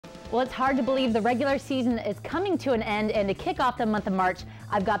Well, it's hard to believe the regular season is coming to an end, and to kick off the month of March,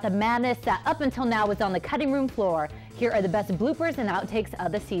 I've got the madness that up until now was on the cutting room floor. Here are the best bloopers and outtakes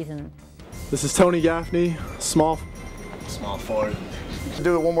of the season. This is Tony Gaffney, small forward.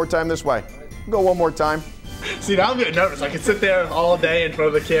 Do it one more time this way. Go one more time. See, now I'm getting nervous. I could sit there all day in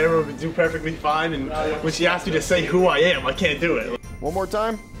front of the camera and do perfectly fine, and when she asks me to say who I am, I can't do it. One more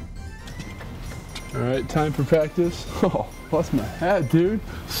time. All right, time for practice. Oh, lost my hat, dude.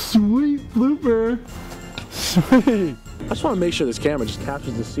 Sweet blooper. Sweet. I just want to make sure this camera just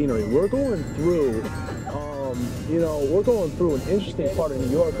captures the scenery. We're going through, we're going through an interesting part of New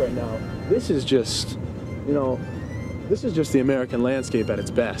York right now. This is just, this is just the American landscape at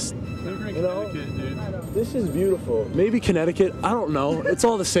its best. This is beautiful. Maybe Connecticut, I don't know. It's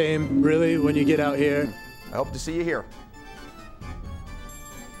all the same, really, when you get out here. I hope to see you here.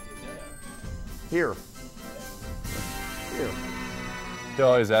 Here. He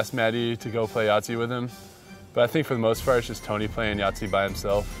always asked Maddie to go play Yahtzee with him, but I think for the most part it's just Tony playing Yahtzee by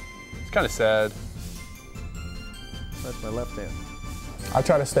himself. It's kind of sad. That's my left hand. I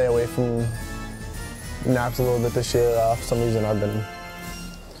try to stay away from naps a little bit this year. For some reason I've been,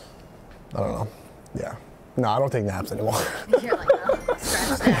 I don't know. Yeah. No, I don't take naps anymore. You're like, no,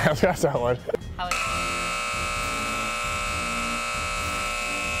 scratch that. Yeah, scratch that one.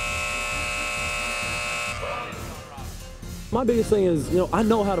 My biggest thing is, I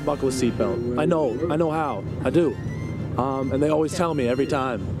know how to buckle a seatbelt. I know how. I do. And they always tell me every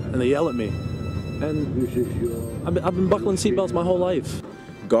time, and they yell at me. And I've been buckling seatbelts my whole life.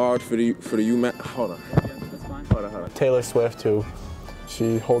 Guard for the UMass. Hold on. That's fine. Hold on. Taylor Swift, too.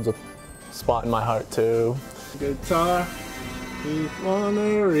 She holds a spot in my heart, too. Guitar, keep on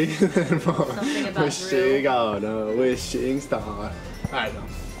a reading, wishing on a wishing star. I know.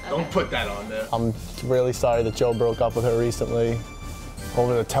 Don't put that on there. I'm really sorry that Joe broke up with her recently.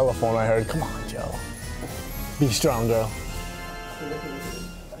 Over the telephone I heard, come on, Joe. Be strong, girl.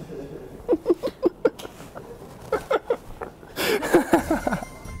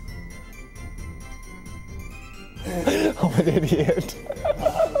 I'm an idiot.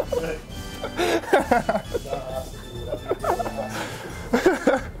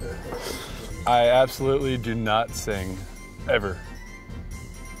 I absolutely do not sing, ever.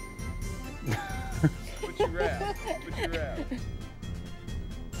 But you rap.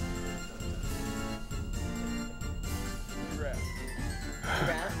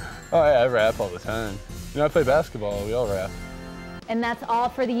 Oh yeah, I rap all the time. I play basketball, we all rap. And that's all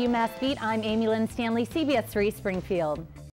for the UMass Beat. I'm Amy Lynn Stanley, CBS 3 Springfield.